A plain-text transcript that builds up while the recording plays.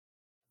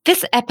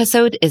This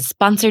episode is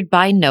sponsored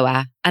by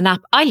Noah, an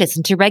app I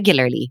listen to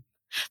regularly.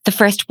 The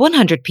first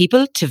 100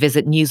 people to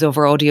visit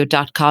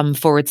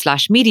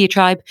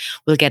newsoveraudio.com/MediaTribe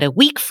will get a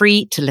week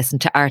free to listen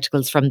to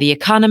articles from The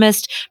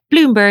Economist,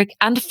 Bloomberg,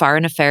 and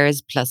Foreign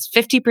Affairs, plus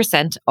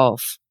 50%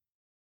 off.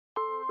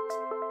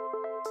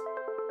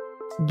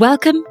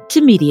 Welcome to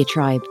Media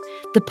Tribe,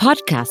 the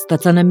podcast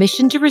that's on a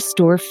mission to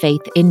restore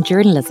faith in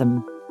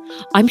journalism.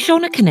 I'm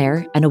Shona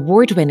Kinnair, an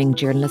award-winning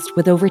journalist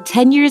with over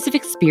 10 years of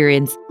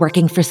experience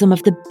working for some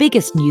of the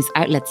biggest news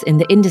outlets in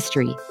the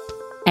industry.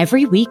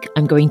 Every week,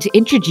 I'm going to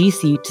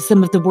introduce you to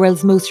some of the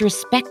world's most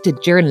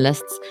respected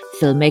journalists,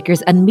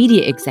 filmmakers, and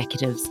media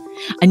executives,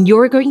 and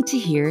you're going to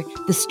hear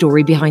the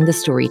story behind the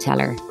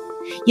storyteller.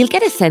 You'll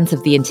get a sense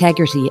of the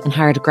integrity and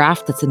hard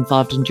graft that's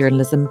involved in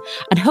journalism,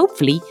 and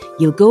hopefully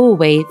you'll go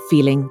away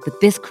feeling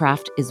that this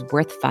craft is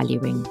worth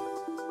valuing.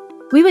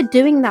 We were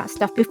doing that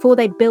stuff before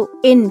they built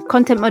in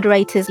content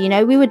moderators. We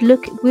were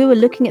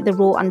looking at the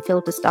raw,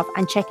 unfiltered stuff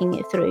and checking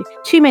it through.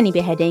 Too many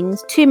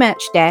beheadings, too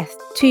much death,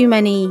 too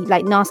many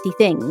nasty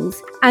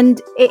things. And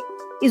it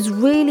is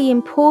really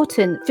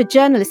important for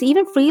journalists,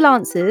 even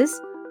freelancers,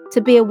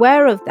 to be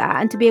aware of that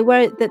and to be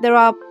aware that there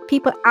are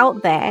people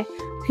out there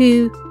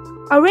who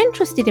are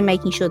interested in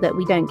making sure that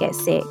we don't get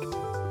sick.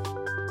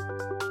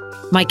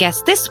 My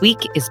guest this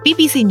week is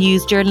BBC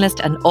News journalist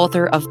and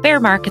author of Bear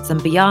Markets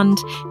and Beyond,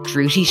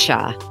 Dhruti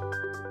Shah.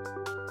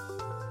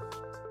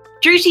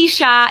 Dhruti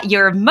Shah,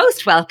 you're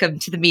most welcome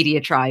to the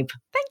Media Tribe.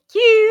 Thank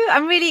you.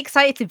 I'm really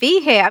excited to be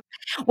here.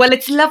 Well,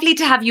 it's lovely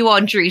to have you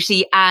on,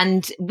 Dhruti.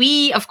 And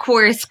we, of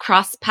course,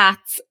 crossed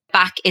paths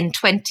back in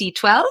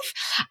 2012.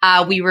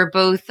 We were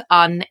both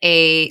on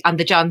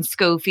the John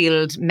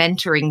Schofield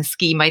mentoring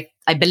scheme.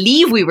 I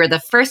believe we were the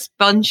first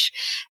bunch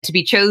to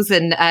be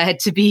chosen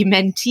to be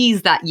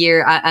mentees that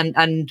year.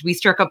 And we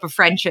struck up a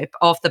friendship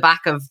off the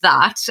back of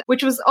that,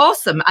 which was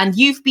awesome. And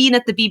you've been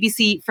at the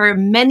BBC for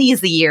many a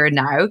year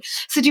now.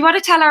 So do you want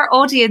to tell our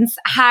audience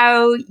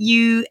how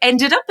you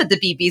ended up at the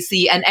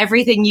BBC and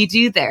everything you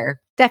do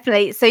there?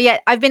 Definitely. So yeah,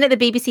 I've been at the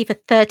BBC for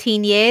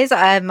 13 years.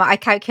 I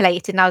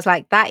calculated and I was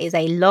like, that is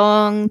a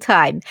long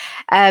time.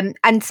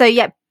 And so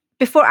yeah,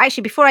 before I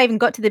even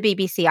got to the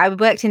BBC, I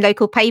worked in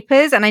local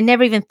papers and I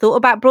never even thought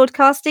about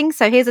broadcasting.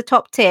 So here's a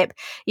top tip.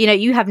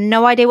 You have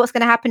no idea what's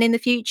going to happen in the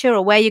future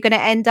or where you're going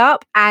to end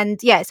up. And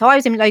yeah, so I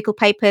was in local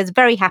papers,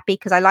 very happy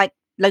because I like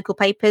local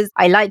papers.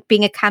 I like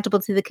being accountable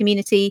to the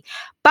community,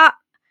 but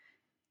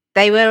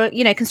they were,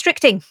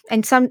 constricting,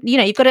 and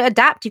you've got to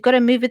adapt, you've got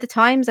to move with the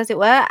times, as it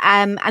were.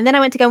 And then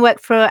I went to go and work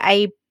for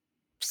a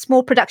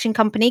small production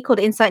company called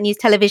Insight News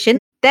Television.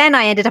 Then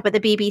I ended up at the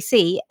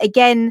BBC,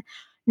 again,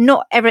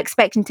 not ever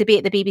expecting to be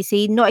at the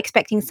BBC, not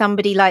expecting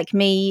somebody like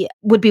me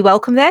would be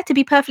welcome there, to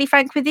be perfectly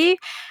frank with you.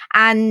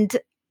 And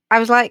I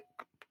was like,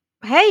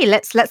 hey,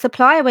 let's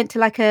apply. I went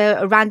to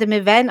a random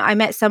event. I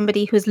met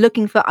somebody who was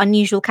looking for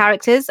unusual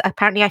characters.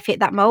 Apparently I fit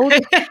that mold.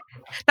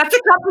 That's a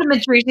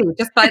compliment, Dhruti.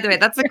 Just by the way,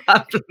 that's a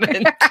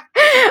compliment.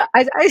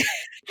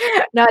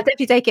 No, I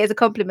definitely take it as a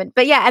compliment.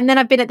 But yeah, and then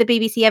I've been at the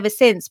BBC ever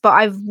since. But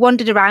I've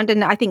wandered around,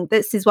 and I think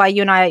this is why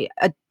you and I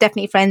are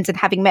definitely friends, and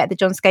having met at the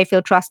John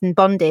Schofield Trust and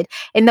bonded,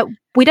 in that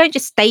we don't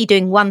just stay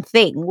doing one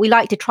thing. We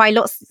like to try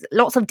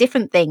lots of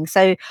different things.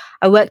 So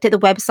I worked at the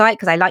website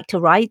because I like to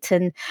write,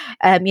 and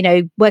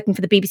working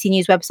for the BBC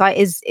News website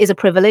is a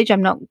privilege.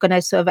 I'm not going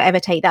to sort of ever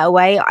take that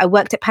away. I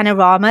worked at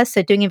Panorama,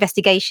 so doing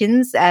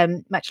investigations,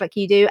 much like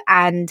you do.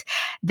 And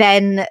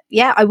then,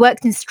 yeah, I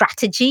worked in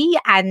strategy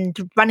and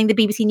running the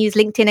BBC News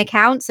LinkedIn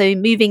account. So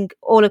moving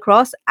all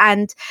across,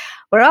 and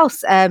where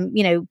else?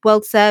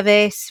 World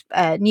Service,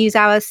 News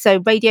Hours,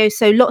 so radio,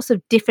 so lots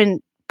of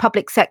different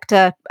public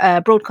sector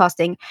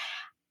broadcasting.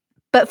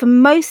 But for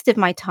most of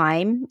my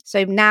time,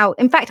 so now,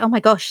 in fact, oh my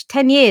gosh,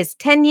 10 years,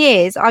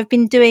 I've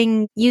been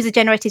doing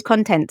user-generated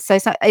content. So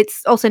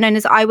it's also known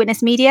as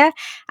eyewitness media.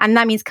 And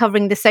that means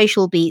covering the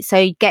social beat.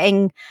 So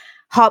getting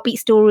heartbeat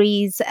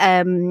stories,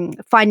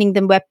 finding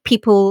them where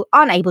people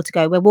aren't able to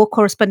go, where war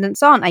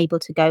correspondents aren't able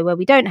to go, where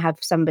we don't have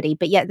somebody,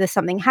 but yet there's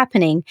something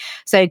happening.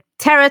 So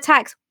terror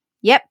attacks,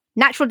 yep.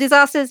 Natural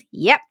disasters,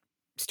 yep.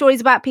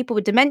 Stories about people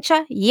with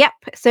dementia, yep.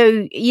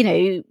 So,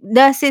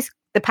 nurses,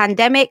 the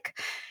pandemic,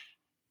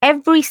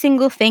 every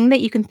single thing that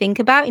you can think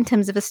about in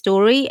terms of a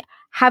story,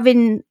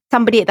 having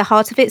somebody at the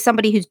heart of it,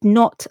 somebody who's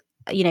not,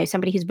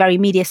 somebody who's very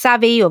media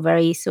savvy or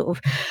very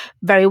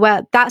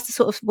well, that's the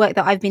sort of work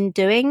that I've been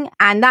doing.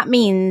 And that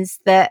means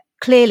that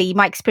clearly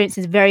my experience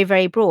is very,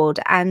 very broad.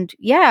 And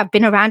yeah, I've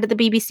been around at the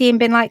BBC and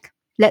been like,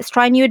 let's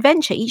try a new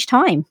adventure each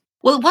time.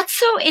 Well, what's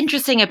so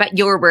interesting about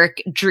your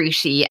work,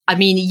 Dhruti? I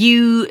mean,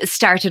 you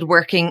started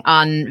working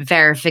on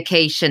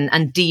verification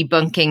and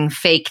debunking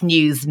fake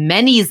news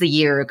many a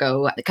year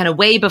ago, kind of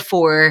way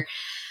before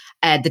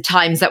the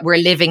times that we're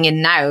living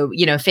in now.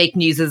 Fake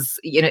news is,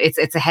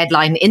 it's a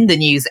headline in the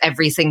news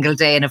every single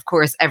day. And of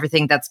course,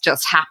 everything that's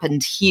just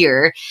happened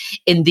here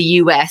in the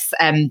US,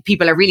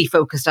 people are really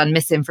focused on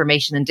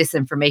misinformation and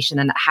disinformation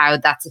and how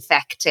that's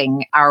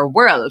affecting our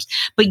world.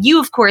 But you,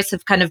 of course,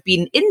 have kind of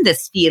been in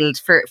this field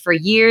for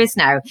years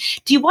now.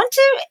 Do you want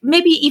to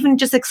maybe even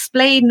just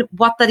explain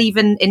what that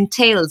even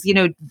entails,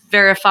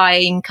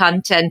 verifying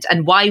content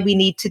and why we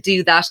need to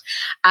do that,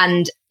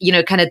 and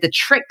kind of the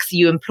tricks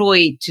you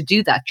employ to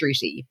do that,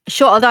 Dhruti?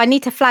 Sure, although I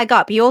need to flag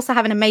up, you also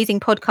have an amazing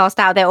podcast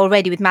out there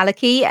already with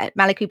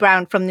Malachy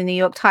Brown from the New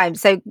York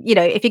Times. So,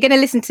 if you're going to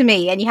listen to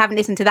me and you haven't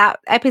listened to that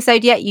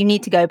episode yet, you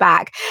need to go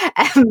back.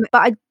 But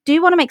I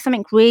do want to make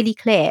something really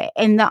clear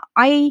in that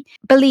I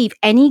believe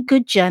any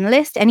good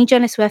journalist, any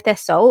journalist worth their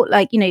salt,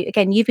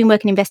 again, you've been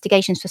working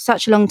investigations for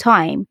such a long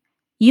time.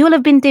 You'll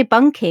have been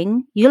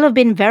debunking, you'll have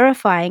been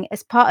verifying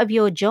as part of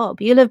your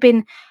job. You'll have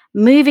been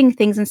moving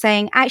things and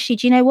saying, actually,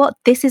 do you know what?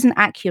 This isn't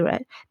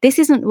accurate. This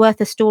isn't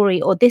worth a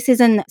story, or this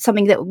isn't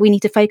something that we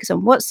need to focus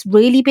on. What's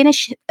really been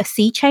a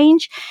sea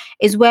change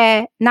is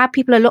where now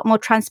people are a lot more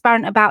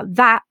transparent about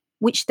that,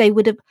 which they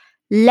would have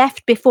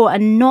left before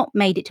and not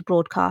made it to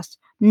broadcast,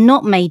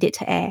 not made it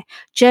to air.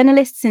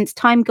 Journalists since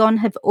time gone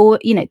have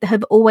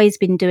always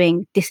been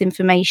doing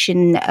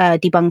disinformation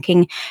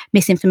debunking,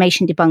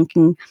 misinformation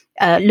debunking,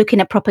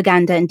 looking at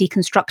propaganda and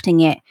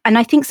deconstructing it. And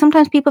I think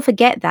sometimes people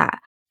forget that.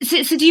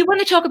 So do you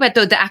want to talk about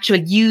the actual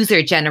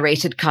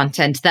user-generated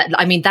content?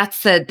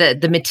 That's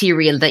the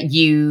material that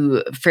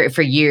you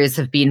for years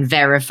have been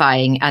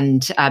verifying,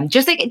 and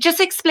just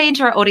explain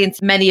to our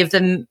audience. Many of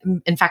them,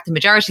 in fact, the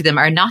majority of them,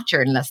 are not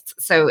journalists.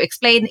 So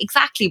explain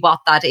exactly what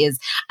that is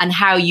and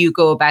how you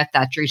go about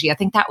that, Dhruti. I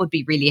think that would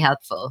be really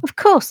helpful. Of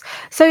course.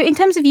 So in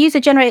terms of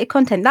user-generated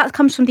content, that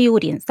comes from the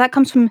audience. That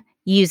comes from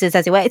users,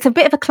 as it were. It's a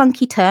bit of a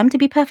clunky term, to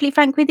be perfectly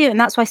frank with you, and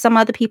that's why some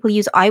other people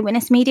use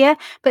eyewitness media.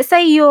 But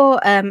say you're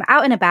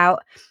out and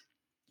about,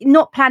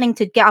 not planning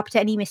to get up to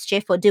any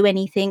mischief or do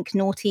anything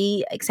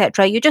naughty,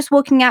 etc. You're just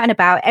walking out and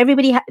about.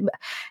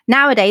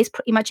 Nowadays,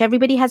 pretty much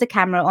everybody has a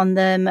camera on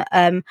them,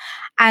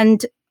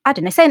 and I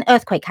don't know, say an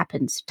earthquake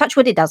happens. Touch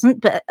wood, it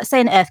doesn't, but say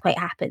an earthquake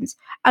happens,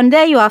 and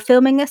there you are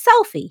filming a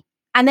selfie.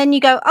 And then you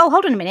go, oh,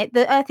 hold on a minute,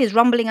 the earth is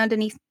rumbling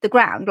underneath the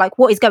ground. Like,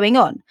 what is going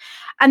on?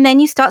 And then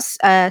you start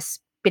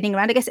spinning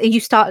around, I guess, and you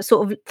start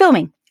sort of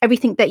filming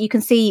everything that you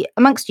can see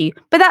amongst you.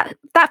 But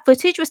that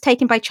footage was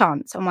taken by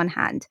chance on one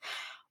hand.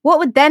 What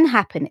would then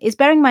happen is,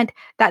 bearing in mind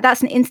that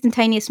that's an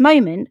instantaneous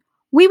moment,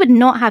 we would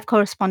not have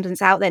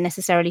correspondents out there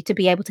necessarily to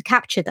be able to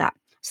capture that.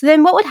 So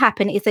then what would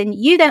happen is then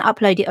you then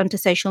upload it onto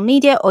social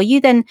media, or you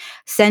then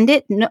send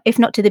it, if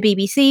not to the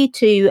BBC,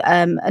 to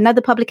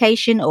another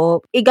publication,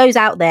 or it goes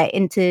out there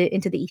into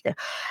the ether.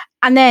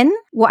 And then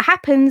what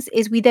happens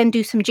is we then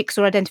do some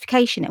jigsaw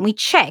identification and we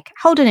check,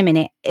 hold on a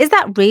minute, is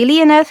that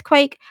really an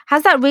earthquake?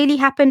 Has that really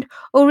happened?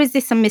 Or is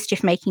this some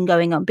mischief making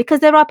going on?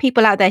 Because there are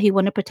people out there who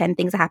want to pretend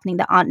things are happening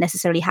that aren't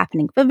necessarily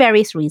happening for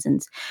various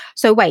reasons.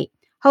 So wait,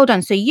 hold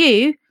on. So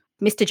you,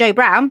 Mr. Joe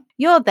Brown,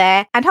 you're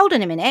there, and hold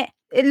on a minute,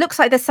 it looks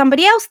like there's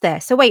somebody else there.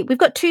 So wait, we've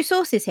got two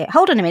sources here.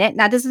 Hold on a minute.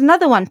 Now there's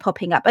another one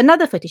popping up,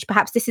 another footage.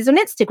 Perhaps this is on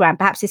Instagram.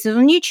 Perhaps this is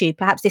on YouTube.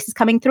 Perhaps this is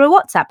coming through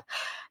a WhatsApp.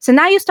 So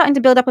now you're starting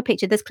to build up a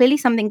picture. There's clearly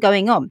something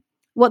going on.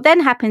 What then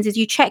happens is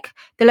you check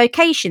the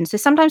location. So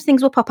sometimes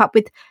things will pop up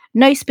with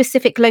no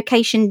specific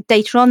location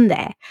data on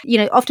there.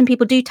 Often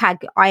people do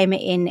tag I am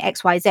in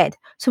XYZ.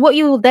 So what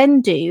you will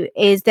then do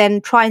is then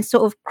try and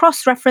sort of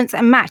cross-reference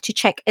and match to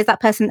check, is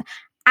that person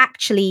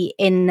actually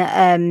in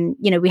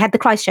we had the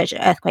Christchurch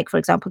earthquake, for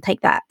example.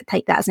 Take that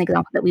as an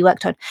example that we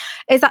worked on.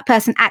 Is that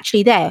person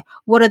actually there?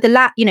 What are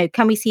the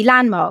can we see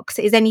landmarks?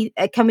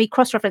 Can we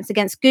cross-reference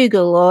against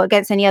Google or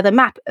against any other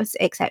map,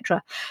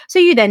 etc.? So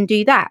you then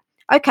do that.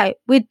 Okay,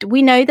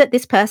 we know that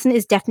this person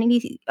is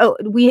definitely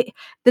the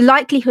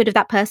likelihood of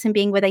that person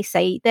being where they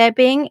say they're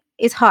being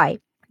is high.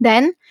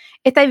 Then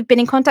if they've been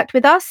in contact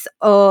with us,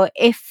 or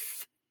if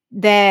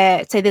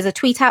there's a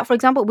tweet out, for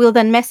example, we'll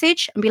then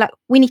message and be like,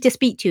 we need to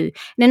speak to you.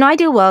 In an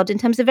ideal world, in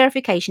terms of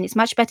verification, it's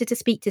much better to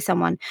speak to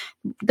someone.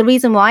 The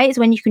reason why is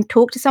when you can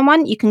talk to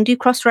someone, you can do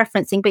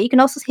cross-referencing, but you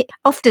can also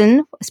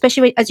often,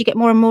 especially as you get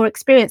more and more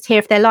experience, hear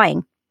if they're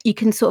lying. You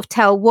can sort of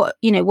tell what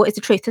is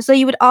the truth. So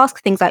you would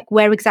ask things like,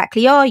 where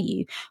exactly are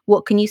you?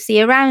 What can you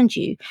see around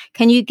you?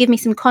 Can you give me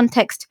some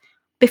context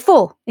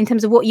before, in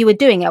terms of what you were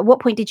doing? At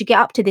what point did you get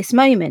up to this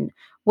moment?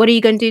 What are you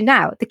going to do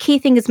now? The key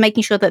thing is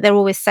making sure that they're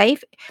always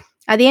safe.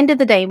 At the end of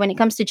the day, when it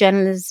comes to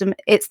journalism,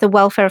 it's the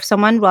welfare of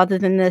someone rather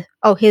than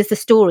here's the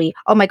story.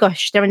 Oh my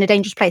gosh, they're in a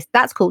dangerous place.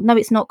 That's cool. No,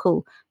 it's not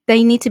cool.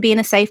 They need to be in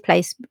a safe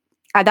place.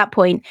 at that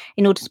point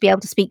in order to be able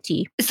to speak to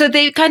you. So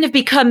they kind of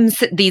become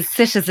these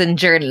citizen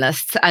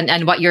journalists.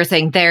 And what you're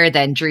saying there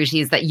then,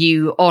 Druti, is that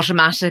you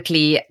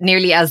automatically,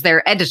 nearly as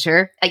their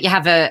editor, you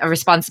have a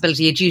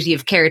responsibility, a duty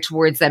of care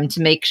towards them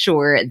to make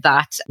sure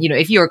that,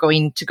 if you're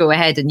going to go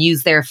ahead and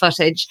use their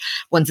footage,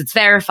 once it's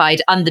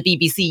verified on the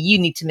BBC, you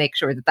need to make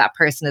sure that that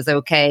person is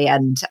okay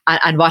and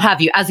what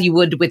have you, as you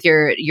would with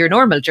your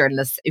normal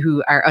journalists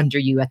who are under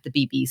you at the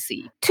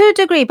BBC. To a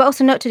degree, but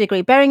also not to a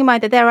degree, bearing in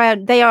mind that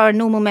they are a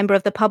normal member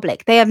of the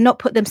public. They have not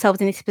put themselves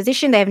in this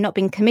position. They have not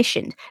been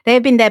commissioned. They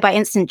have been there by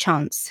instant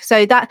chance.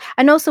 So that,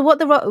 and also what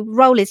the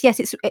role is,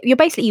 yes, you're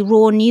basically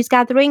raw news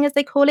gathering, as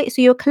they call it.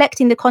 So you're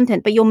collecting the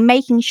content, but you're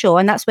making sure,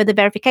 and that's where the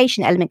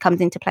verification element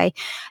comes into play,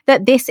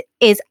 that this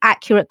is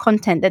accurate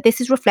content, that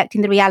this is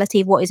reflecting the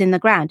reality of what is in the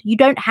ground. You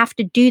don't have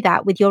to do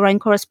that with your own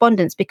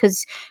correspondence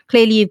because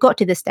clearly you've got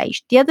to this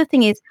stage. The other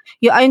thing is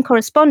your own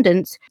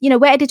correspondence,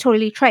 we're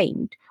editorially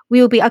trained. We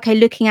will be,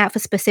 looking out for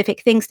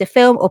specific things to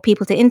film or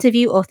people to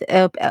interview or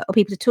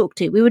people to talk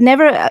to. We would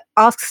never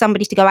ask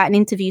somebody to go out and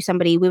interview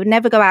somebody. We would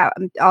never go out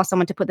and ask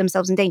someone to put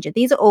themselves in danger.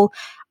 These are all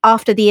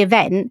after the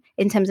event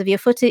in terms of your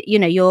footage.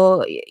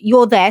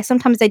 You're there.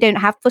 Sometimes they don't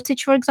have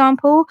footage, for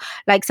example.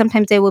 Like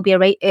sometimes there will be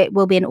it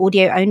will be an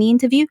audio only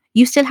interview.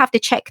 You still have to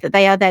check that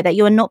they are there, that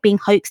you are not being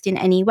hoaxed in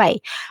any way.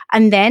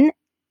 And then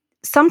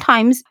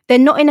sometimes they're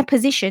not in a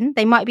position,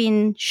 they might be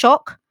in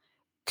shock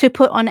to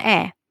put on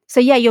air. So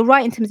yeah, you're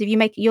right in terms of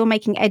you're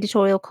making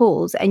editorial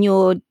calls and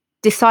you're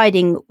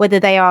deciding whether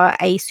they are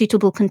a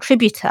suitable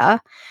contributor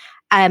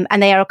and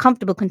they are a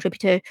comfortable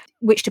contributor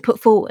which to put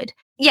forward.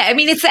 Yeah, I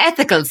mean, it's the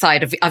ethical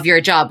side of your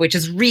job, which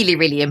is really,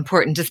 really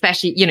important,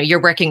 especially, you're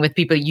working with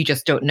people you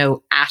just don't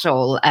know at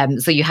all.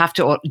 So you have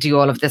to do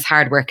all of this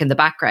hard work in the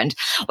background.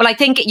 Well, I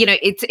think,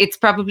 it's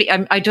probably,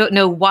 I don't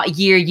know what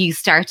year you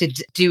started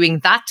doing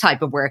that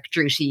type of work,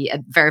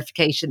 Druti,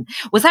 verification.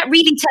 Was that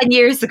really 10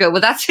 years ago? Well,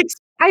 that's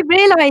I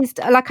realised,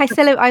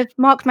 I've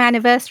marked my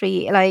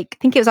anniversary, I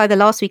think it was either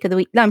last week or the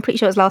week. No, I'm pretty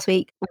sure it was last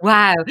week.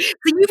 Wow. So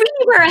you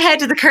really were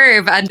ahead of the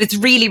curve, and it's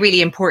really,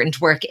 really important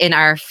work in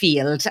our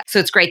field. So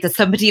it's great that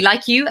somebody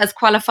like you, as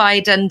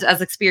qualified and as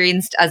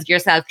experienced as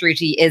yourself,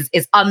 Druti,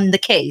 is on the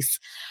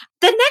case.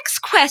 The next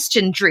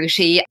question,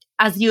 Druti,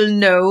 as you'll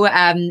know,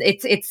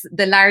 it's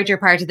the larger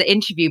part of the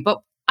interview,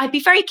 but I'd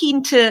be very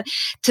keen to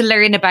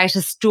learn about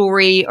a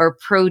story or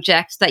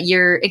project that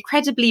you're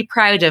incredibly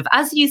proud of.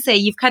 As you say,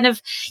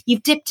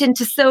 you've dipped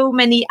into so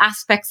many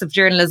aspects of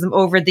journalism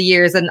over the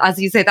years. And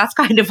as you say, that's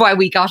kind of why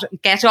we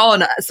get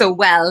on so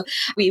well.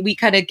 We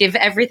kind of give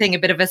everything a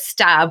bit of a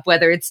stab,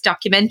 whether it's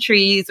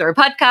documentaries or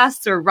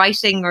podcasts or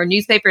writing or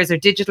newspapers or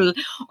digital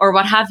or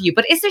what have you.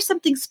 But is there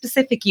something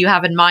specific you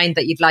have in mind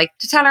that you'd like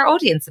to tell our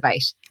audience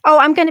about? Oh,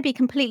 I'm going to be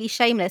completely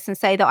shameless and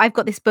say that I've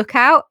got this book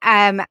out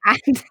and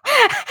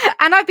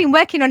I've been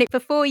working on it for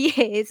 4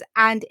 years,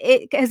 and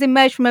it has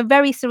emerged from a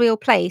very surreal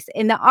place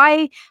in that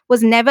I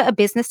was never a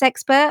business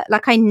expert.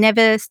 Like I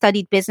never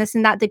studied business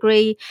in that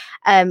degree.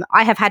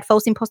 I have had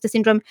false imposter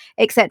syndrome,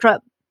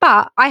 etc.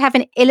 But I have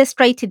an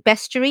illustrated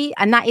bestery,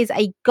 and that is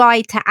a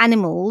guide to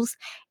animals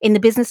in the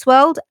business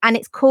world, and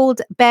it's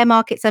called Bear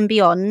Markets and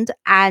Beyond.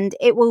 And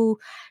it will,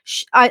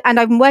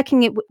 I've worked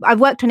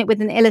on it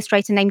with an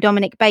illustrator named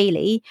Dominic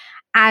Bailey,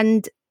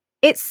 and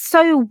it's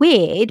so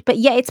weird, but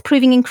yet it's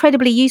proving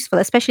incredibly useful,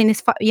 especially in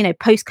this,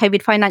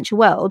 post-COVID financial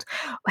world,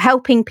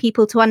 helping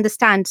people to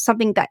understand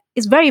something that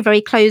is very, very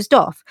closed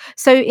off.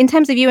 So in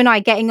terms of you and I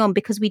getting on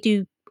because we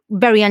do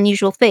very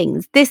unusual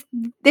things, this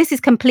is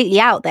completely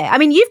out there. I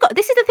mean,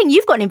 this is the thing,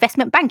 you've got an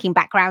investment banking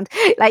background,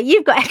 like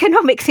you've got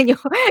economics in your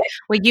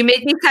well, you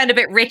made me sound a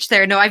bit rich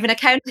there. No, I have an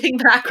accounting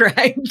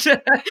background.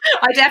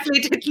 I definitely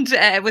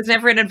didn't was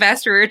never an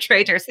investor or a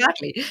trader,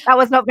 sadly. That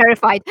was not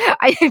verified.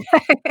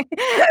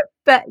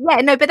 But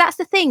that's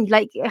the thing,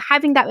 like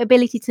having that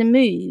ability to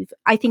move,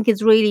 I think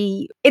is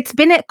really, it's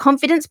been a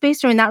confidence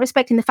booster in that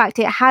respect, in the fact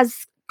it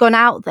has gone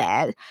out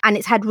there and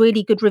it's had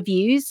really good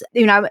reviews.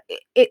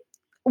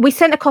 We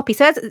sent a copy.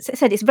 So as I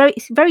said, it's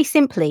very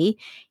simply,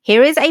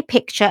 here is a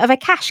picture of a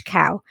cash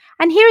cow.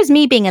 And here is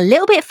me being a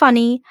little bit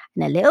funny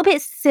and a little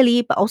bit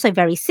silly, but also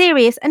very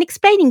serious, and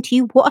explaining to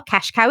you what a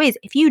cash cow is.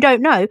 If you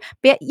don't know,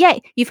 but yeah,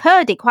 you've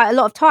heard it quite a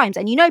lot of times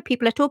and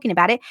people are talking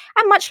about it.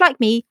 And much like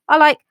me, are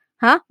like,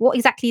 huh, what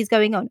exactly is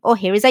going on? Or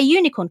here is a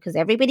unicorn, because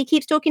everybody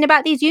keeps talking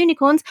about these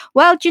unicorns.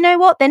 Well, do you know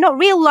what? They're not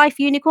real life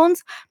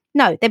unicorns.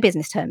 No, they're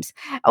business terms.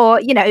 Or,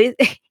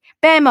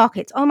 bear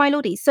markets, oh my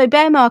lordy. So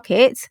bear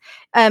markets,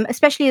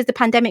 especially as the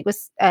pandemic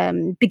was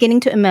beginning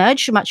to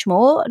emerge much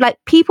more, like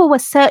people were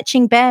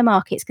searching bear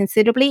markets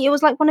considerably. It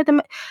was like one of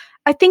them,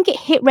 I think it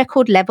hit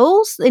record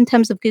levels in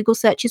terms of Google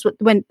searches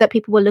that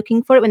people were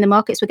looking for it when the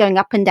markets were going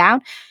up and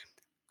down.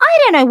 I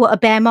don't know what a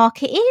bear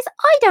market is.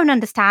 I don't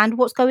understand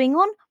what's going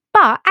on.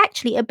 But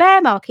actually, a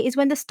bear market is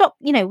when the stocks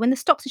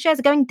and shares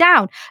are going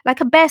down, like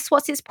a bear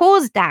swats its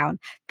paws down.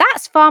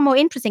 That's far more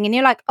interesting. And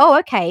you're like, oh,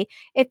 okay,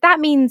 if that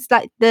means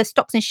like the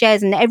stocks and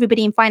shares and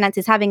everybody in finance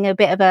is having a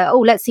bit of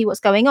let's see what's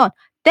going on,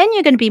 then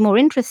you're going to be more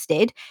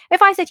interested.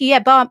 If I said to you,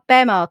 yeah,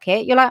 bear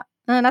market, you're like,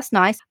 oh, that's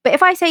nice. But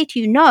if I say to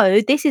you,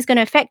 no, this is going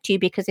to affect you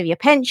because of your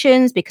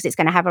pensions, because it's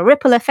going to have a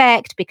ripple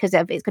effect, because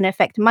of it's going to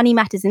affect money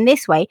matters in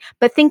this way,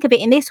 but think of it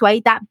in this way,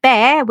 that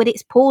bear with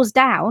its paws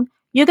down,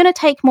 you're going to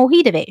take more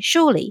heed of it,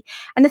 surely.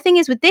 And the thing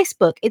is with this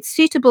book, it's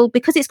suitable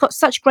because it's got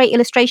such great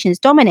illustrations.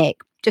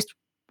 Dominic just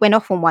went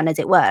off on one, as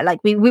it were. Like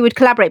we would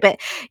collaborate, but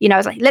I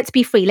was like, let's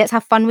be free, let's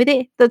have fun with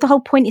it. The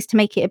whole point is to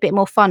make it a bit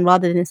more fun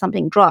rather than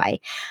something dry.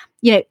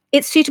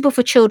 It's suitable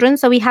for children.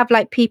 So we have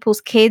like people's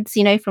kids,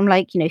 from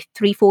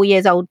 3-4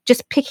 years old,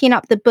 just picking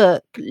up the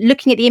book,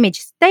 looking at the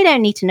images. They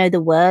don't need to know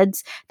the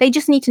words. They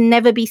just need to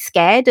never be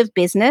scared of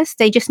business.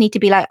 They just need to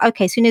be like,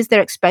 okay, as soon as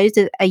they're exposed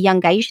at a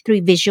young age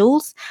through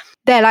visuals,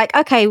 they're like,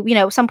 okay,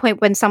 at some point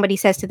when somebody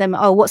says to them,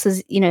 oh, what's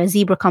a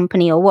zebra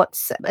company or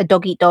what's a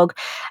dog eat dog,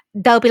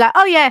 they'll be like,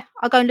 oh yeah,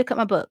 I'll go and look at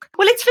my book.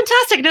 Well, it's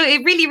fantastic. No,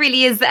 it really,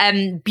 really is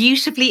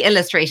beautifully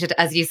illustrated,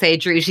 as you say,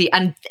 Dhruti,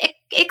 and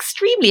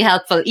extremely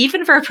helpful,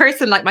 even for a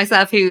person like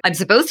myself who I'm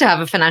supposed to have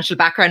a financial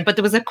background, but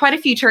there was quite a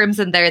few terms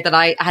in there that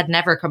I had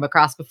never come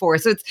across before.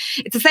 So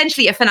it's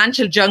essentially a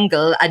financial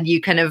jungle, and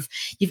you've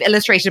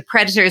illustrated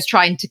predators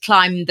trying to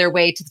climb their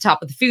way to the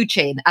top of the food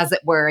chain, as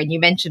it were. And you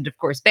mentioned, of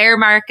course, bear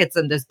markets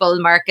and there's bull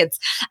markets.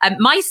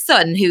 My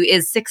son, who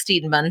is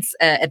 16 months,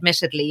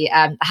 admittedly,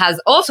 has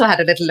also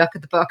had a little look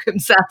at the book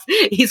himself.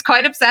 He's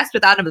quite obsessed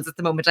with animals at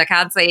the moment. I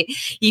can't say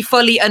he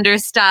fully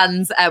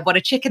understands what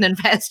a chicken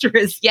investor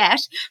is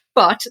yet,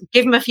 but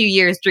give him a few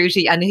years,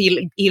 Dhruti, and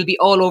he'll be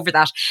all over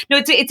that.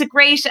 No, it's a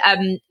great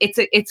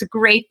it's a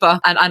great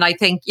book, and I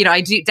think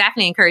I do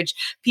definitely encourage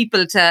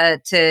people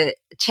to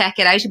check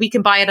it out. We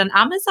can buy it on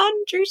Amazon,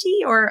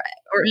 Dhruti, or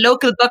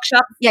local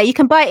bookshop. Yeah, you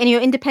can buy it in your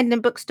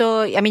independent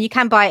bookstore. I mean, you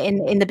can buy it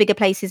in the bigger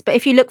places, but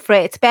if you look for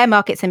it, it's Bear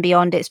Markets and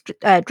Beyond. It's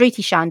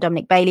Dhruti Shah and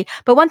Dominic Bailey.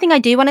 But one thing I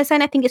do want to say,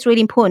 and I think it's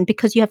really important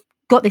because you have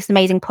got this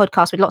amazing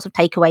podcast with lots of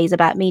takeaways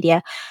about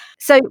media.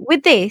 So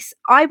with this,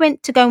 I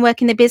went to go and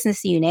work in the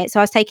business unit. So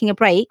I was taking a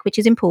break, which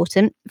is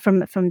important from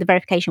the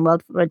verification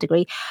world for a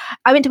degree.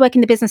 I went to work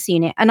in the business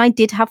unit and I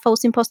did have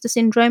false imposter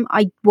syndrome.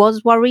 I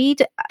was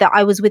worried that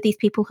I was with these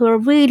people who are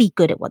really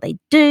good at what they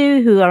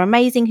do, who are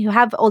amazing, who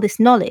have all this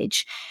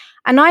knowledge.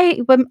 And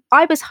when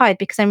I was hired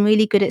because I'm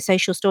really good at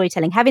social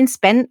storytelling, having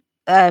spent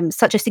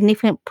such a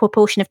significant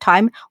proportion of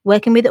time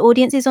working with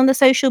audiences on the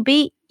social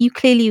beat, you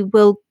clearly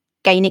will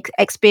gain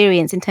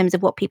experience in terms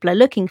of what people are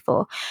looking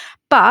for.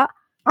 But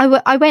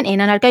I went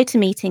in and I'd go to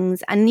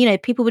meetings and,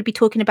 people would be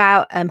talking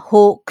about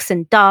hawks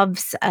and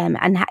doves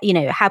and,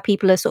 how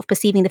people are sort of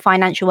perceiving the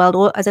financial world,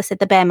 or, as I said,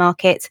 the bear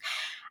markets.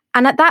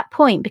 And at that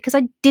point, because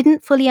I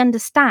didn't fully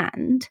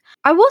understand,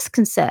 I was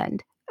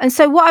concerned. And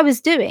so what I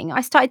was doing,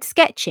 I started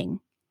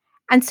sketching.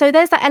 And so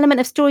there's that element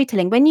of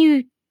storytelling. When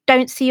you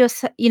don't see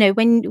yourself,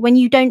 when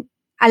you don't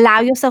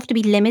allow yourself to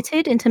be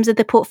limited in terms of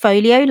the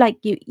portfolio, like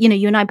you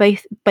and I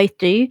both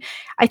do,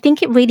 I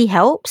think it really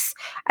helps.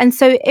 And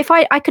so if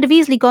I could have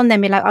easily gone there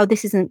and be like, oh,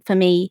 this isn't for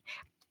me,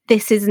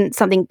 this isn't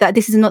something that,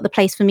 this is not the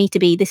place for me to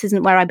be, this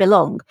isn't where I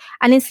belong.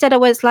 And instead I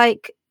was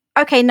like,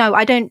 okay, no,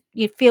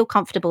 you feel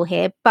comfortable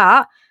here,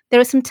 but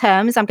there are some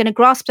terms, I'm going to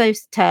grasp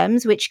those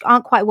terms, which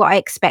aren't quite what I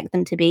expect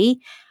them to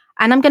be.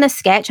 And I'm going to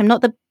sketch. I'm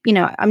not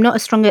I'm not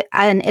as strong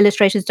an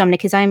illustrator as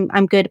Dominic is.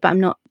 I'm good, but I'm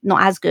not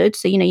as good.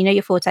 So,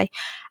 your forte.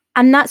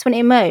 And that's when it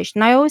emerged.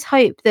 And I always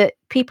hope that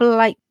people are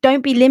like,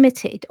 don't be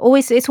limited.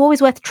 It's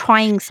always worth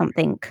trying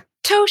something.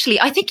 Totally.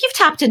 I think you've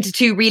tapped into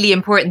two really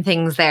important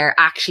things there,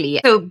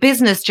 actually. So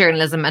business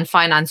journalism and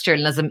finance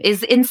journalism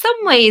is, in some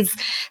ways,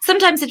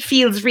 sometimes it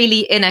feels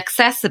really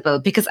inaccessible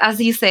because,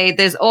 as you say,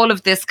 there's all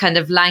of this kind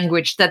of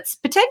language that's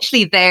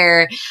potentially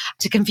there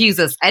to confuse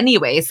us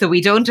anyway. So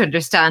we don't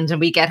understand and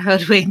we get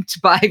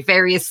hoodwinked by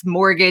various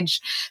mortgage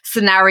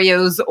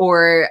scenarios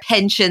or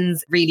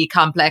pensions, really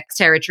complex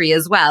territory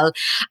as well.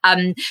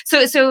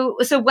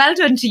 So well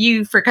done to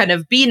you for kind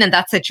of being in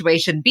that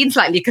situation, being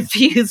slightly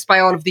confused by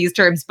all of these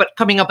terms, but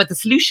coming up with a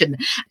solution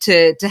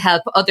to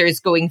help others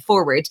going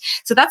forward.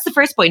 So that's the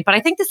first point. But I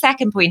think the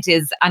second point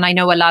is, and I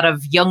know a lot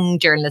of young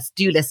journalists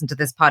do listen to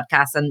this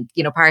podcast, and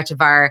part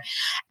of our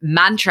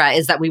mantra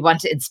is that we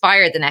want to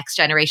inspire the next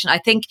generation. I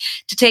think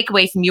to take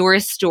away from your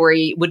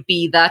story would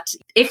be that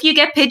if you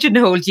get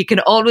pigeonholed, you can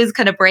always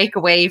kind of break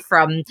away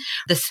from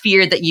the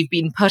sphere that you've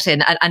been put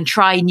in and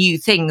try new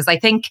things. I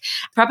think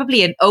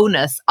probably an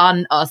onus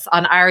on us,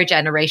 on our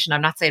generation.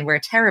 I'm not saying we're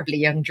terribly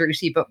young,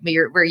 Dhruti, but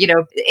we're in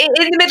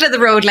the middle of the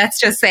road, let's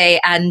just say.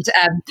 And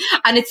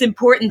it's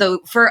important though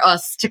for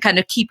us to kind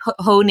of keep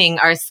honing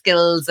our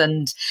skills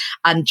and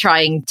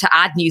trying to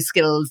add new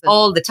skills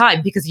all the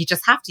time, because you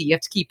just have to. You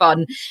have to keep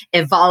on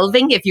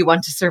evolving if you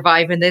want to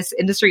survive in this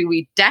industry.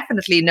 We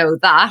definitely know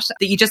that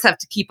you just have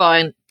to keep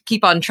on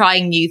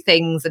trying new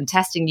things and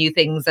testing new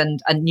things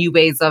and new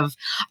ways of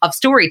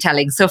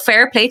storytelling. So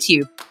fair play to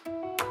you.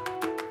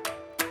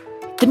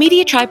 The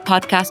Media Tribe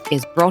podcast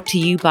is brought to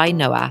you by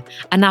Noah,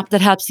 an app that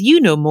helps you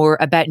know more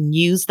about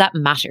news that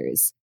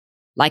matters.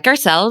 Like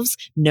ourselves,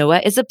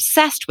 Noah is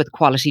obsessed with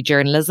quality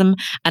journalism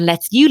and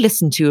lets you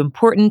listen to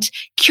important,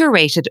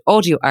 curated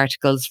audio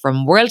articles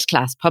from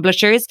world-class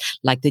publishers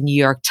like the New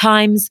York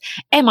Times,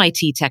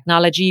 MIT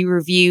Technology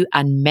Review,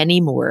 and many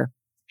more.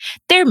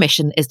 Their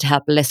mission is to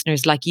help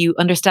listeners like you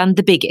understand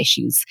the big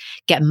issues,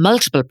 get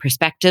multiple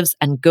perspectives,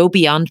 and go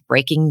beyond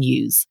breaking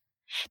news.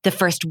 The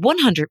first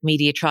 100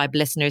 Media Tribe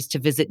listeners to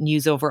visit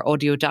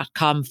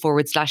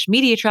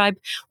newsoveraudio.com/Media Tribe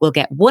will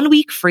get 1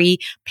 week free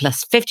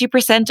plus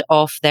 50%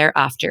 off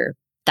thereafter.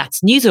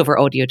 That's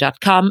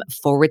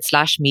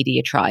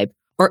newsoveraudio.com/Media Tribe.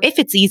 Or if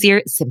it's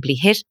easier, simply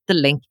hit the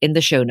link in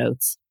the show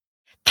notes.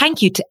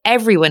 Thank you to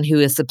everyone who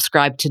has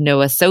subscribed to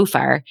Noah so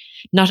far.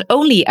 Not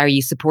only are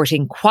you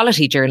supporting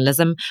quality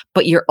journalism,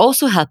 but you're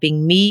also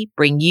helping me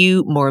bring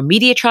you more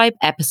Media Tribe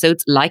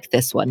episodes like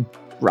this one.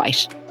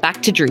 Right,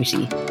 back to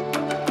Druti.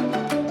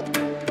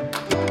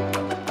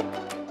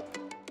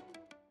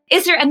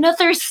 Is there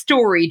another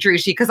story,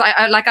 Druti? Because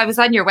I was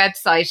on your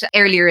website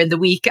earlier in the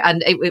week,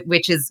 and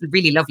which is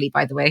really lovely,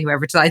 by the way,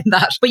 whoever designed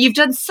that. But you've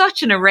done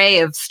such an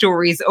array of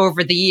stories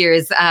over the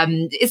years.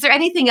 Is there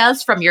anything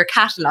else from your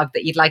catalogue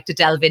that you'd like to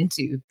delve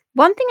into?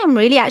 One thing I'm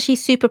really actually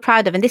super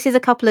proud of, and this is a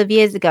couple of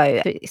years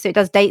ago, so it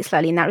does date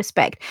slightly in that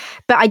respect,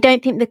 but I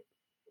don't think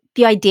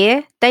the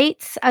idea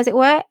dates, as it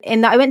were,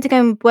 in that I went to go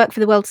and work for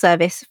the World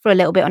Service for a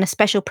little bit on a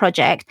special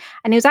project,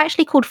 and it was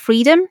actually called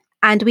Freedom.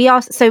 And we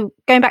asked, so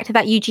going back to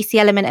that UGC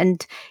element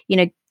and,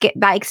 get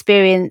that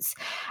experience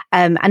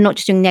and not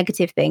just doing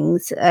negative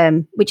things,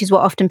 which is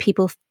what often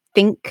people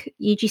think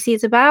UGC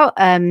is about,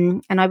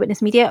 and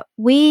eyewitness media,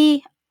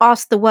 we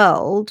asked the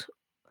world,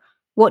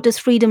 what does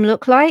freedom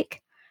look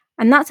like?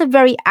 And that's a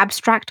very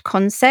abstract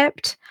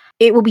concept.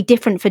 It will be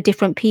different for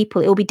different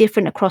people. It will be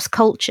different across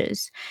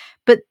cultures.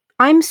 But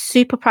I'm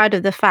super proud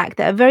of the fact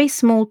that a very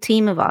small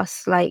team of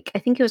us, I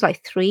think it was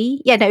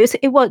three. Yeah, it was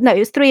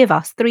 3 of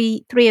us.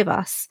 Three of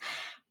us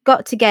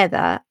got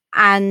together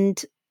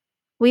and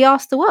we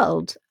asked the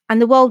world,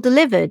 and the world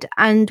delivered,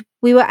 and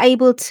we were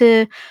able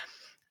to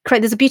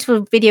create. There's a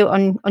beautiful video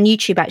on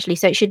YouTube actually,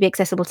 so it should be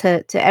accessible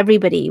to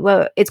everybody.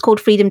 Well, it's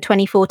called Freedom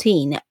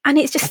 2014, and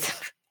it's just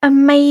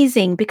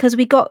amazing because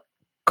we got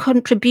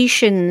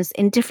contributions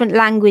in different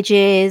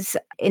languages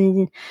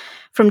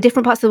from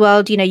different parts of the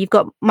world. You've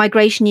got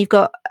migration, you've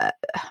got I'm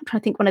trying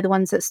to think, one of the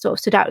ones that sort of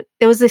stood out.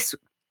 There was this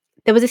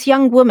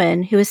young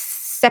woman who was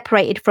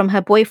separated from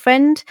her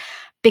boyfriend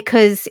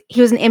because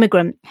he was an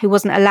immigrant who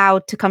wasn't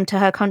allowed to come to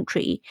her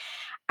country.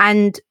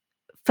 And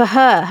for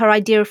her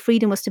idea of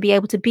freedom was to be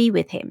able to be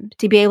with him,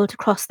 to be able to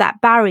cross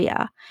that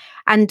barrier.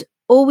 And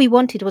all we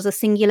wanted was a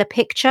singular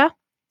picture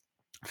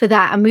for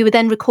that. And we would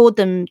then record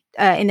them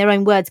in their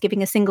own words,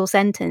 giving a single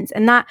sentence.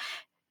 And that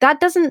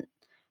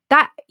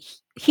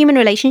human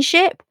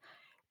relationship,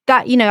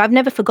 that, I've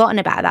never forgotten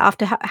about that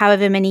after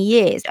however many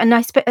years. And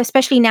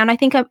especially now, and I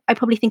think I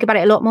probably think about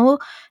it a lot more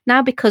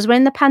now because we're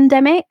in the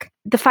pandemic,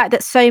 the fact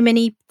that so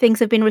many things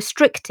have been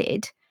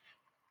restricted.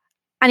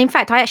 And in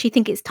fact, I actually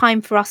think it's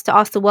time for us to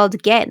ask the world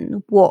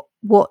again, what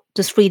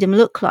does freedom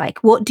look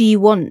like? What do you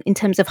want in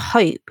terms of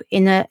hope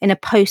in a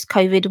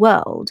post-COVID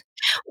world?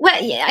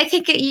 Well, yeah, I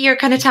think you're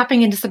kind of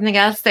tapping into something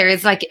else there.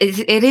 It's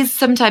it is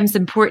sometimes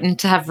important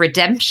to have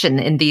redemption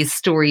in these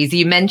stories.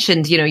 You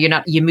mentioned,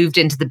 you moved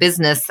into the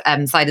business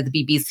side of the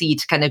BBC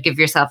to kind of give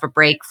yourself a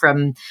break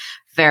from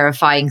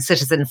verifying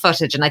citizen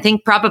footage. And I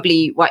think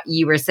probably what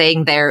you were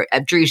saying there,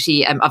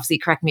 Druti, obviously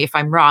correct me if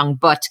I'm wrong,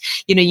 but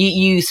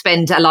you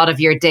spend a lot of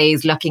your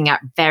days looking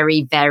at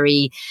very,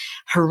 very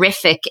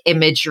horrific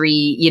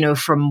imagery,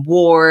 from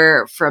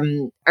war,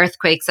 from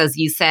earthquakes, as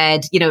you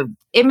said,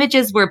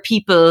 images where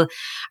people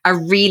are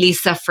really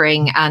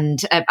suffering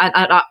and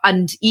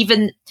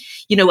even,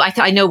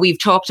 I know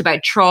we've talked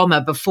about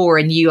trauma before,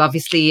 and you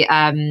obviously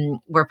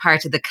were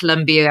part of the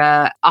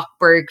Columbia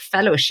Ochberg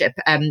Fellowship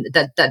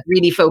that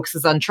really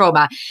focuses on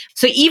trauma.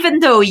 So even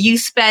though you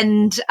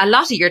spend a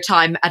lot of your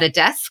time at a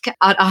desk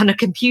on a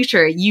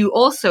computer, you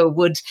also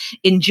would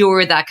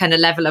endure that kind of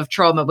level of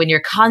trauma when you're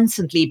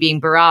constantly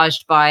being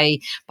barraged by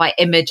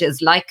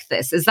images like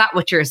this. Is that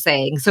what you're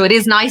saying? So it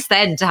is nice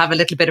then to have a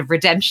little bit of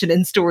redemption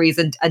in stories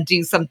and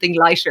do something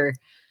lighter.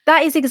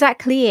 That is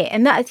exactly it.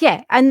 And that's,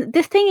 yeah. And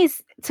the thing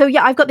is, so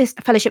yeah, I've got this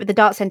fellowship at the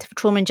Dart Centre for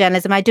Trauma and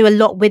Journalism. I do a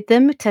lot with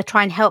them to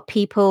try and help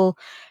people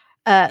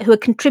who are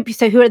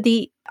at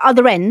the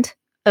other end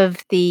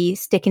of the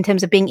stick in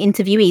terms of being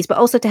interviewees, but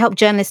also to help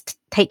journalists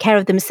take care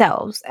of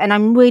themselves. And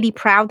I'm really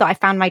proud that I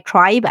found my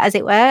tribe, as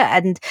it were,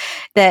 and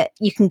that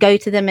you can go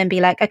to them and be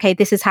like, okay,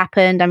 this has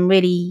happened.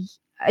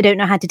 I don't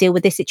know how to deal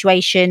with this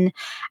situation.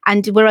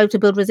 And we're able to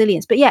build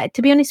resilience. But yeah,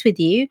 to be honest with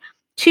you,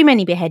 too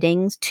many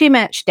beheadings, too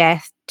much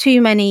death,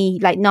 too many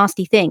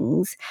nasty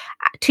things,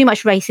 too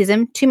much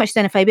racism, too much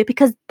xenophobia,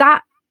 because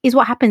that is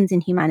what happens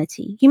in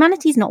humanity.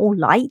 Humanity is not all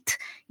light.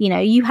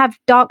 You have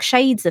dark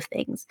shades of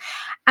things.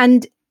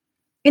 And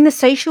in the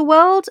social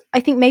world, I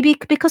think maybe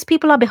because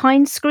people are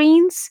behind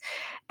screens,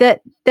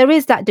 that there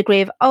is that degree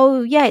of,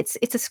 oh yeah,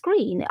 it's a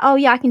screen. Oh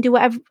yeah, I can do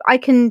whatever. I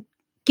can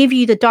give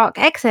you the dark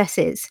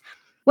excesses.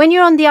 when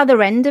you're on the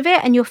other end of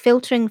it and you're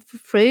filtering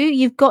through,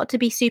 you've got to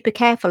be super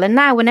careful. And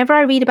now whenever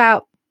I read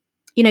about,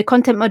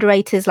 content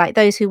moderators like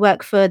those who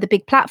work for the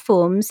big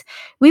platforms,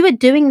 we were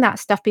doing that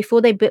stuff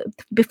before they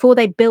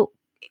built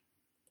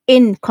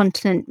in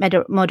content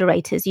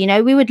moderators.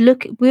 We were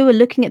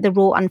looking at the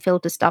raw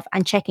unfiltered stuff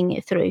and checking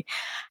it through.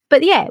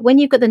 But yeah, when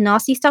you've got the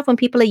nasty stuff, when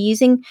people are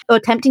using or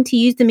attempting to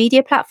use the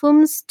media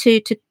platforms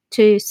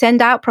to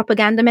send out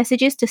propaganda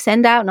messages, to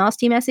send out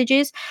nasty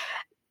messages,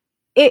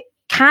 it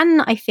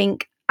can, I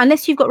think,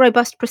 unless you've got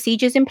robust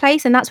procedures in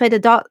place, and that's where the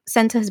Dart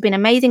Centre has been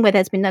amazing, where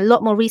there's been a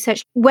lot more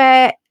research,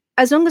 where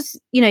as long as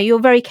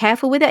you're very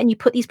careful with it and you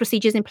put these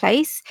procedures in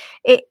place,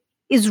 it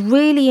is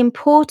really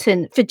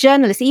important for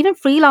journalists, even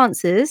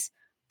freelancers,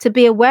 to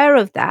be aware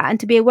of that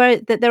and to be aware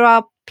that there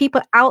are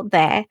people out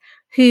there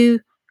who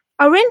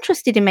are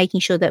interested in making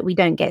sure that we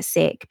don't get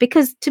sick,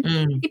 because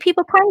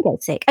people can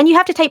get sick and you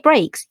have to take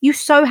breaks. You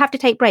so have to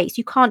take breaks.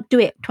 You can't do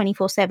it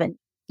 24/7.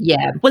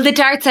 Yeah. Well, the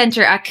Dart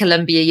Centre at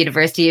Columbia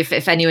University,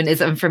 if anyone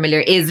is unfamiliar,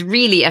 is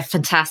really a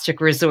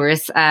fantastic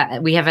resource.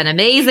 We have an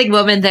amazing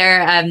woman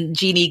there,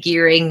 Jeannie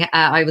Gearing.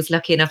 I was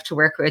lucky enough to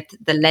work with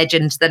the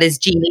legend that is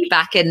Jeannie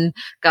back in,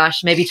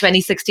 maybe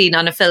 2016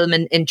 on a film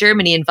in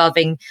Germany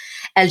involving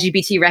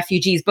LGBT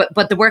refugees.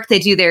 But the work they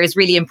do there is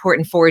really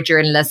important for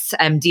journalists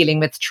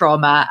dealing with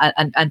trauma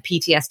and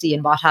PTSD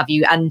and what have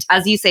you. And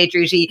as you say,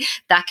 Druti,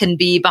 that can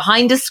be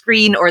behind a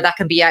screen or that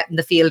can be out in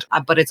the field,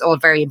 but it's all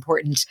very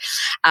important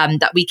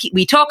that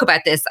we talk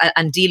about this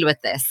and deal with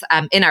this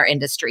in our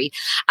industry.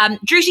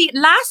 Druti,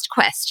 last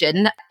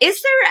question. Is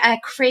there a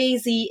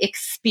crazy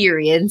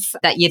experience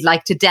that you'd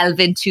like to delve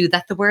into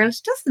that the world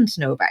doesn't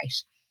know about?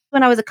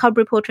 When I was a cub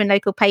reporter in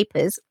local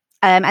papers,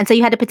 and so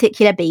you had a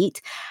particular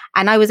beat,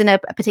 and I was in a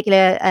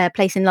particular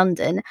place in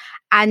London,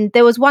 and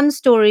there was one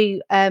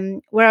story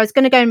where I was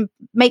going to go and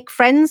make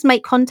friends,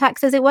 make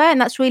contacts, as it were, and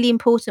that's really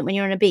important when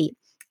you're on a beat.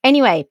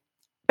 Anyway,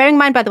 bearing in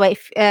mind, by the way,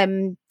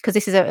 because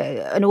this is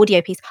an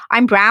audio piece,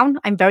 I'm brown.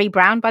 I'm very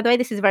brown, by the way.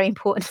 This is very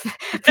important for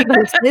people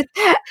listeners.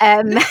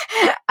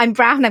 I'm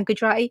brown. I'm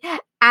Gujarati.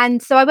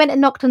 And so I went and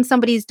knocked on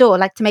somebody's door,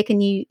 like to make a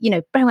new,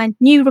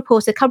 new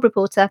reporter, cub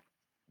reporter,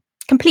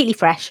 completely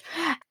fresh.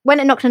 Went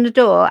and knocked on the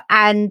door,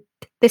 and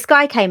this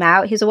guy came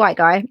out. He's a white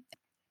guy.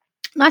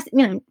 Nice,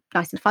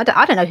 nice and fun.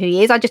 I don't know who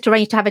he is. I just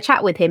arranged to have a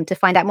chat with him to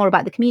find out more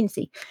about the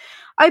community.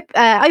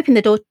 Opened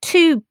the door.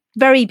 Two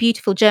very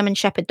beautiful German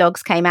Shepherd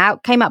dogs came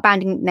out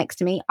bounding next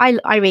to me. I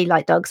really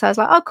like dogs. So I was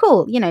like, oh,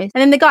 cool, And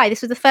then the guy,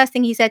 this was the first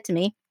thing he said to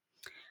me.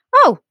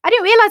 Oh, I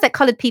didn't realize that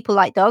coloured people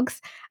like dogs.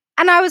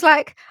 And I was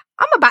like,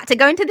 I'm about to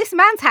go into this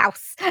man's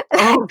house.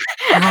 Oh.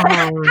 How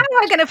am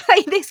I going to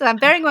play this one?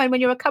 Bearing in mind,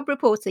 when you're a cub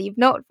reporter, you've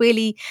not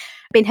really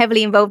been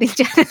heavily involved in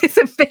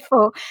journalism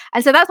before.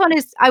 And so that's one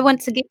I want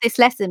to give this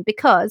lesson,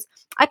 because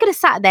I could have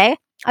sat there.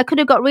 I could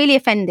have got really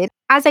offended.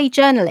 As a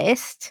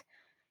journalist,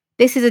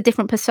 this is a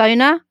different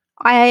persona.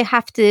 I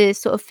have to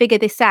sort of figure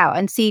this out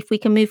and see if we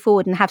can move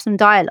forward and have some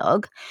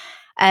dialogue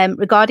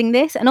regarding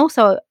this. And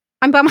also,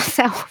 I'm by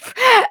myself.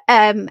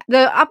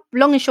 The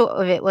long and short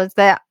of it was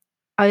that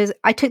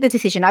I took the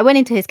decision. I went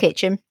into his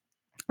kitchen.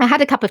 I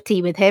had a cup of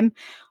tea with him.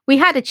 We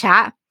had a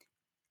chat.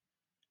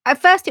 At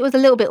first, it was a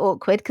little bit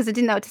awkward because I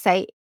didn't know what to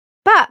say.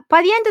 But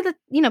by the end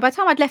of by the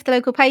time I'd left the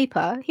local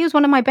paper, he was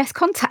one of my best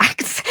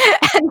contacts.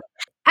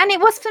 and it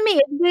was, for me,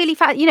 it really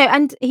felt,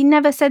 and he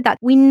never said that.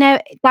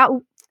 That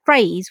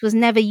phrase was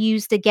never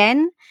used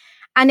again.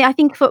 And I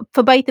think for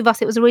both of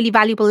us, it was a really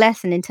valuable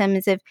lesson in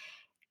terms of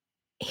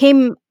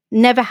him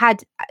never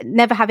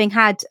having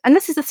had, and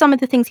this is some of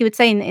the things he would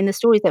say in the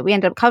stories that we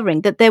ended up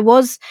covering, that there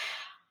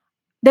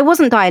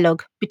wasn't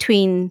dialogue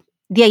between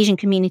the Asian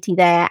community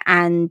there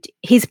and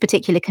his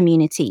particular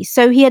community.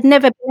 So he'd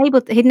never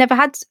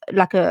had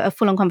like a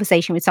full-on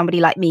conversation with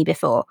somebody like me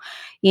before,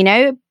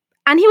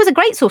 and he was a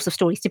great source of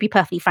stories, to be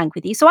perfectly frank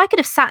with you. So I could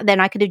have sat there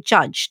and I could have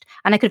judged,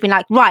 and I could have been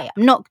like, right,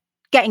 I'm not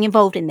getting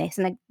involved in this,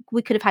 and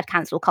we could have had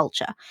cancel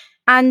culture,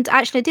 and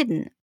actually I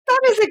didn't.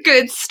 That is a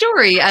good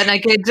story and a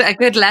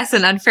good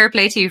lesson, and fair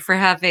play to you for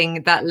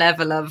having that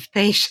level of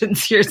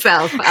patience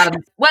yourself.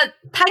 Well,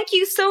 thank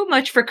you so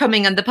much for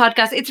coming on the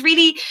podcast. It's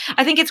really,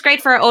 I think it's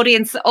great for our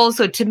audience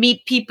also to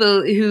meet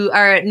people who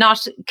are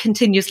not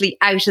continuously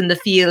out in the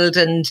field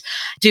and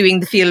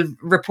doing the field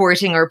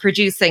reporting or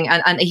producing,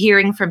 and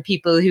hearing from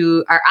people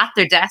who are at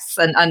their desks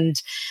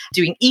and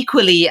doing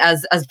equally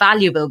as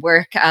valuable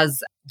work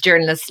as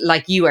journalists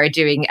like you are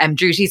doing,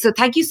 Druti. So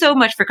thank you so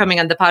much for coming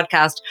on the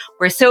podcast.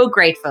 We're so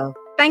grateful.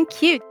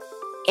 Thank you.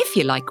 If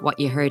you like what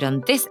you heard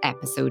on this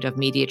episode of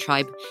Media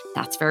Tribe,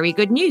 that's very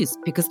good news,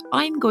 because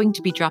I'm going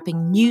to be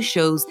dropping new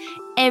shows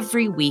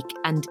every week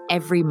and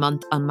every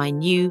month on my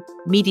new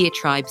Media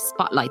Tribe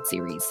Spotlight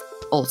series.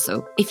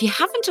 Also, if you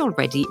haven't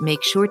already,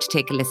 make sure to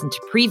take a listen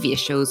to previous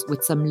shows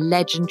with some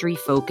legendary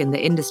folk in the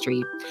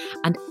industry.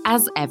 And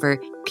as ever,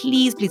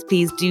 please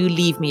do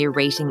leave me a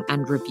rating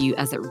and review,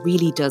 as it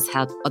really does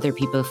help other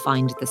people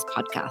find this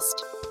podcast.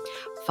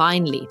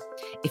 Finally,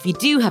 if you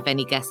do have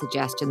any guest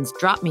suggestions,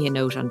 drop me a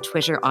note on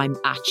Twitter. I'm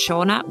at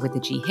Shauna with a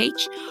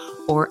GH,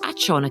 or at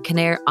Shauna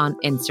Kinnair on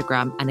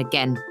Instagram. And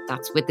again,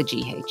 that's with the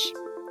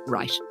GH.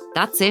 Right,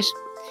 that's it.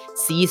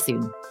 See you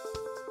soon.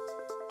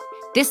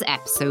 This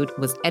episode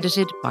was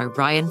edited by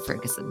Ryan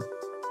Ferguson.